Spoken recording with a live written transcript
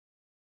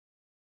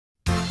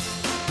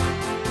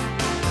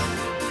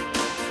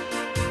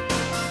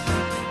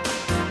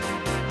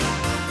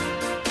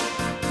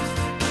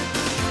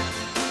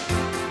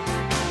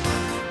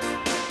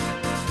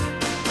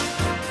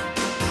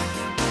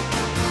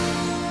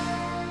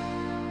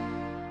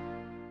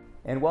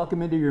and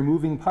welcome into your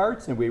moving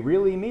parts, and we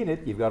really mean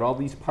it. You've got all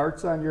these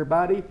parts on your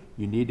body.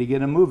 You need to get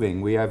them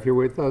moving. We have here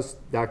with us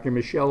Dr.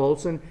 Michele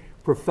Olsen,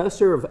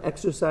 Professor of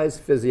Exercise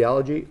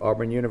Physiology,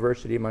 Auburn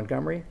University,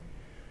 Montgomery.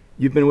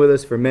 You've been with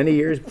us for many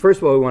years.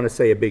 First of all, we want to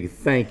say a big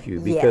thank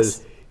you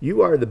because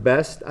you are the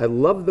best. I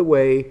love the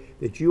way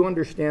that you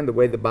understand the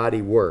way the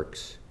body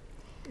works,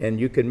 and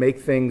you can make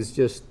things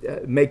just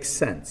make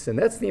sense. And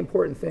that's the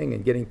important thing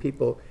in getting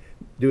people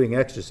doing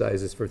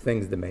exercises for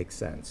things that make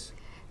sense.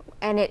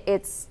 And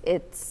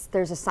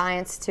there's a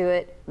science to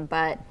it,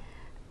 but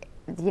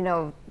you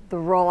know, the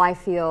role I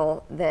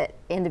feel that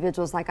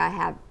individuals like I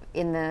have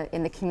in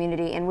the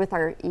community and with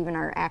even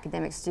our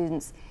academic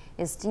students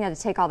is, you know, to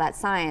take all that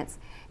science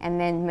and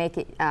then make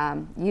it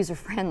user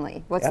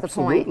friendly. What's the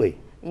point?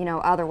 You know,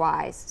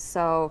 otherwise.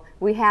 So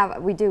we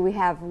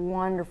have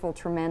wonderful,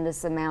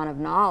 tremendous amount of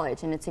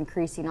knowledge, and it's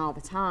increasing all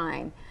the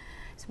time.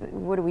 So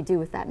what do we do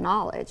with that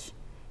knowledge?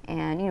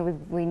 And you know,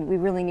 we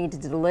really need to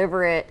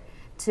deliver it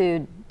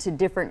to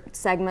different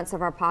segments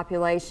of our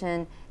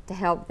population to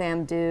help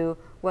them do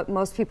what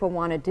most people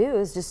want to do,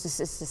 is just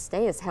to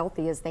stay as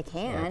healthy as they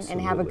can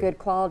and have a good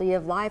quality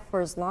of life for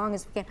as long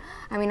as we can.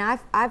 I mean,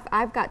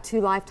 I've got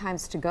 2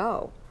 lifetimes to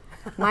go.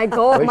 My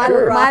goal,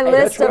 my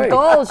list of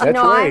goals, you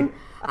know,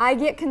 I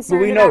get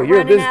concerned about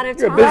running out of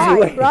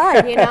time.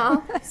 Right, you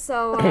know.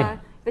 So,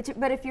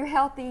 but if you're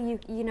healthy,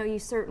 you know, you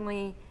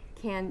certainly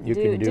can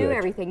do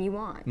everything you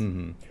want.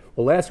 Mm-hmm.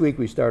 Well, last week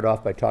we started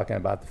off by talking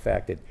about the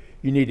fact that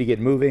you need to get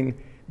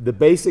moving. The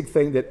basic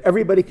thing that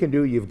everybody can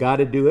do, you've got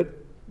to do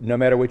it, no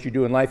matter what you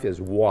do in life, is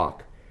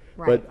walk.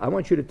 Right. But I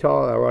want you to tell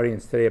our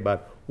audience today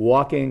about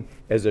walking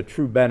as a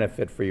true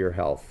benefit for your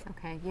health.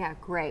 Okay, yeah,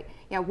 great.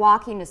 Yeah,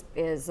 walking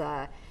is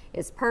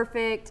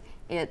perfect.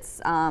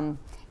 It's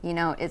you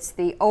know, it's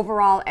the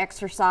overall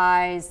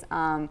exercise.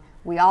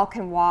 We all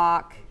can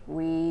walk.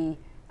 We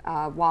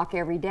walk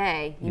every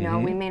day. You know,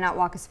 we may not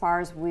walk as far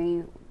as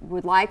we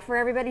would like for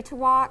everybody to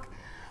walk,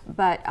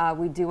 but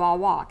we do all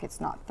walk.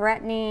 It's not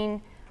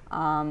threatening.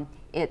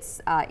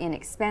 It's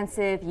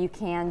inexpensive. You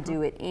can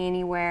do it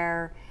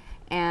anywhere.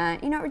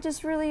 And, you know, it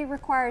just really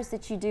requires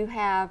that you do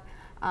have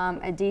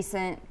a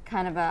decent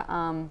kind of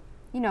a,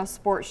 you know,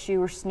 sports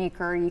shoe or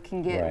sneaker. You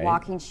can get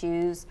walking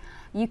shoes.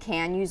 You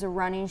can use a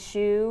running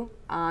shoe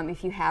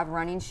if you have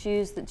running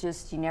shoes that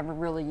just you never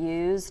really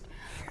used.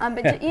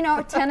 But, you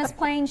know, tennis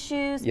playing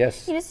shoes.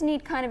 Yes. You just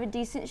need kind of a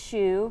decent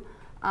shoe.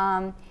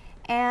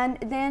 And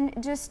then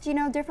just, you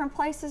know, different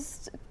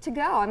places to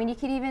go. I mean, you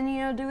could even,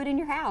 you know, do it in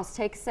your house.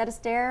 Take a set of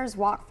stairs,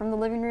 walk from the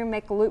living room,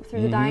 make a loop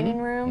through the dining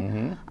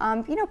room.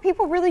 You know,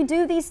 people really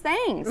do these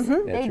things.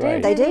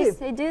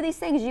 They do these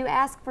things. You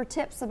ask for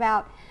tips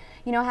about,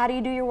 you know, how do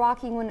you do your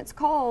walking when it's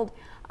cold?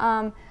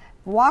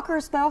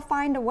 Walkers, they'll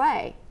find a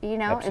way, you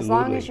know, as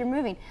long as you're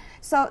moving.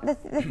 So the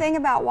thing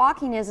about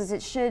walking is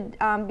it should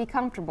be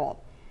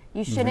comfortable.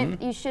 You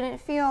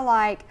shouldn't feel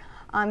like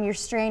you're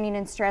straining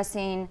and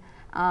stressing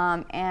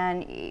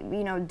and,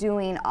 you know,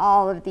 doing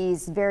all of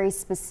these very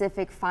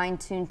specific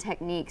fine-tuned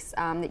techniques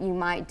that you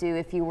might do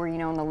if you were, you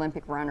know, an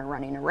Olympic runner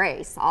running a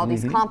race. All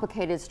these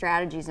complicated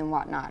strategies and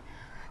whatnot.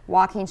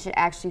 Walking should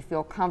actually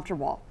feel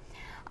comfortable.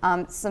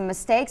 Some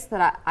mistakes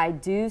that I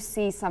do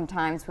see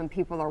sometimes when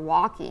people are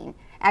walking,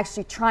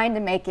 actually trying to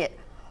make it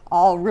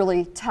all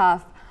really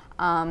tough,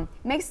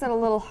 makes it a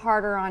little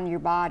harder on your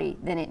body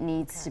than it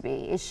needs to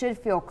be. It should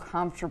feel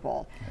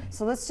comfortable.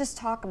 So let's just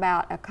talk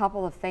about a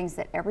couple of things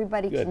that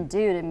everybody can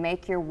do to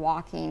make your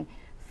walking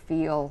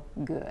feel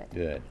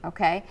good.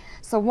 Okay?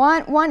 So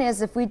one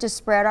is if we just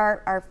spread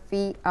our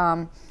feet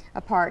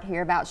apart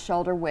here about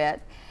shoulder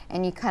width,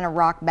 and you kind of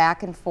rock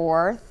back and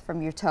forth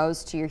from your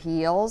toes to your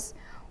heels.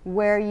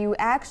 Where you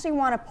actually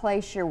want to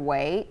place your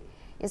weight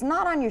is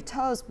not on your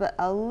toes, but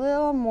a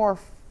little more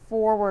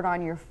forward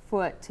on your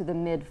foot to the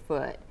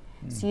midfoot.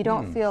 So you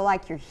don't feel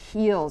like your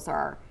heels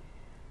are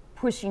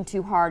pushing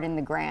too hard in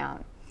the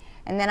ground.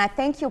 And then I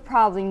think you'll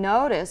probably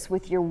notice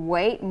with your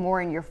weight more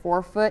in your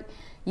forefoot,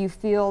 you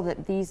feel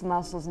that these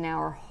muscles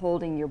now are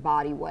holding your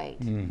body weight,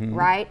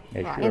 right?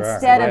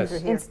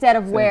 Instead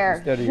of where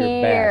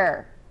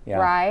here,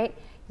 right?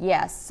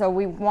 Yes, so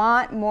we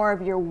want more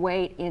of your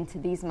weight into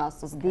these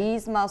muscles.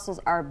 These muscles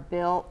are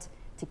built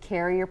to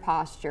carry your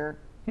posture,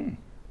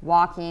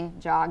 walking,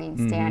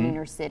 jogging, standing,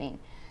 or sitting.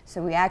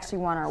 So we actually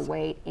want our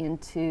weight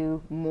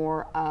into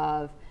more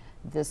of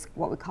this,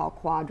 what we call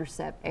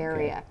quadricep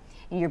area.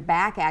 And your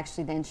back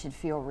actually then should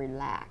feel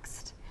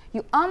relaxed.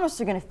 You almost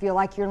are going to feel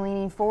like you're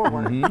leaning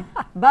forward.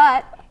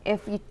 But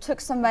if you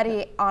took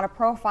somebody on a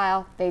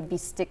profile, they'd be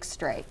stick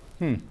straight.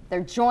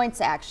 Their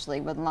joints actually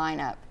would line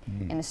up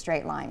in a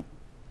straight line.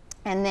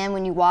 And then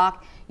when you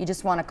walk, you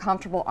just want a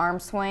comfortable arm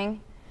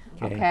swing,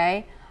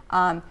 okay?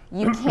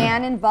 You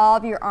can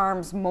involve your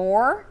arms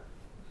more,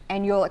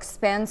 and you'll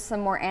expend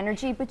some more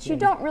energy, but you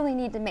don't really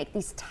need to make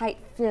these tight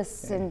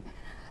fists and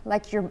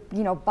like you're,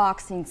 you know,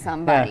 boxing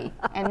somebody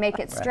and make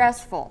it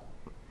stressful.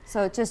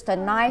 So it's just a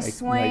nice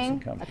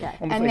swing. Almost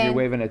like you're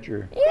waving at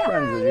your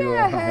friends.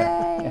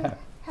 Hey,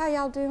 how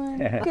y'all doing?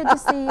 Good to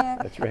see you.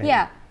 That's right.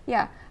 Yeah,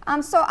 Yeah.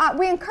 So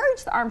we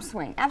encourage the arm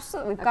swing.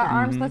 Absolutely. We've got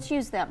arms. Let's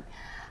use them.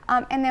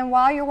 And then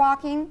while you're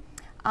walking,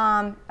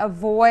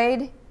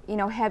 avoid, you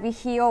know, heavy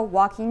heel,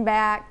 walking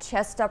back,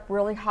 chest up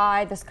really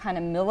high, this kind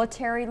of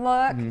military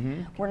look.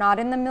 We're not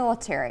in the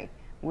military.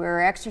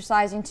 We're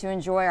exercising to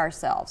enjoy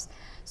ourselves.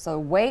 So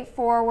weight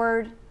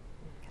forward,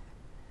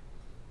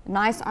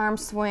 nice arm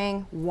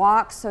swing,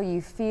 walk so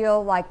you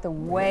feel like the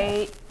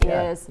weight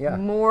is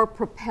more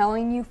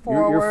propelling you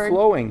forward. You're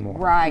flowing more.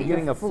 Right, you're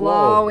getting a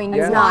flowing.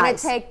 flow. You want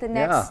to take the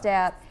next Yeah.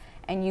 step,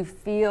 and you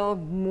feel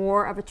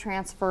more of a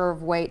transfer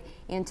of weight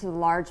into the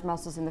large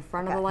muscles in the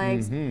front of the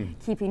legs,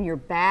 keeping your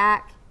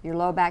back, your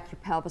low back, your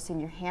pelvis,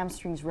 and your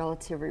hamstrings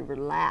relatively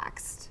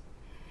relaxed.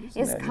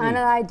 It's kind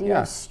of the idea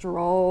of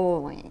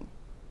strolling.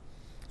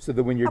 So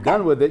that when you're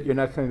done with it, you're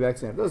not coming back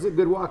saying, that was a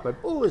good walk, but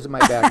oh, is my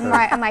back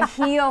hurt? My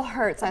heel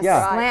hurts. I'm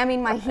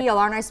slamming my heel.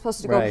 Aren't I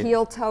supposed to go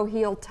heel, toe,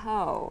 heel,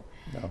 toe?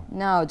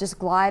 No, just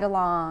glide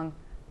along.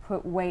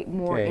 Put weight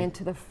more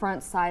into the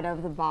front side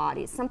of the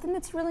body. It's something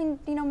that's really,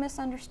 you know,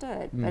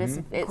 misunderstood, but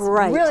it's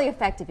really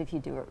effective if you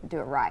do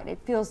it right. It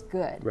feels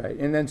good. Right,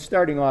 and then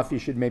starting off, you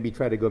should maybe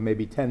try to go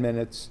maybe 10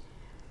 minutes.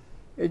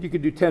 You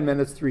could do 10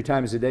 minutes 3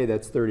 times a day.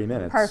 That's 30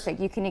 minutes. Perfect.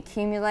 You can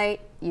accumulate.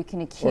 You can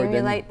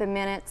accumulate the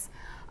minutes.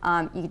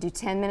 You can do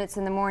 10 minutes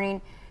in the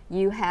morning.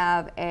 You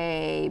have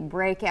a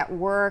break at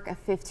work, a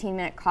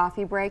 15-minute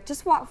coffee break.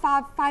 Just walk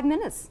 5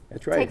 minutes.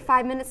 That's right. Take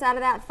 5 minutes out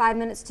of that, 5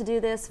 minutes to do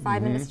this,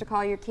 5 minutes to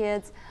call your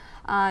kids.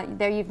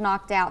 There you've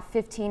knocked out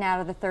 15 out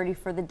of the 30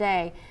 for the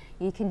day.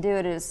 You can do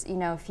it as, you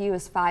know, few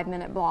as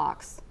 5-minute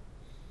blocks.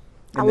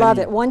 I love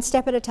it. One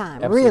step at a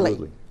time. Absolutely.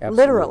 Really. Absolutely.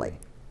 Literally.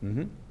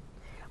 Mm-hmm.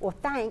 Well,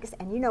 thanks.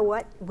 And you know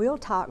what? We'll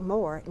talk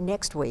more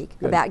next week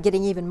about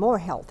getting even more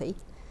healthy.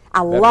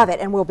 I love it.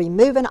 And we'll be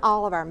moving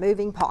all of our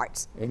moving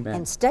parts. Amen.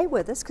 And stay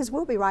with us because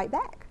we'll be right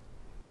back.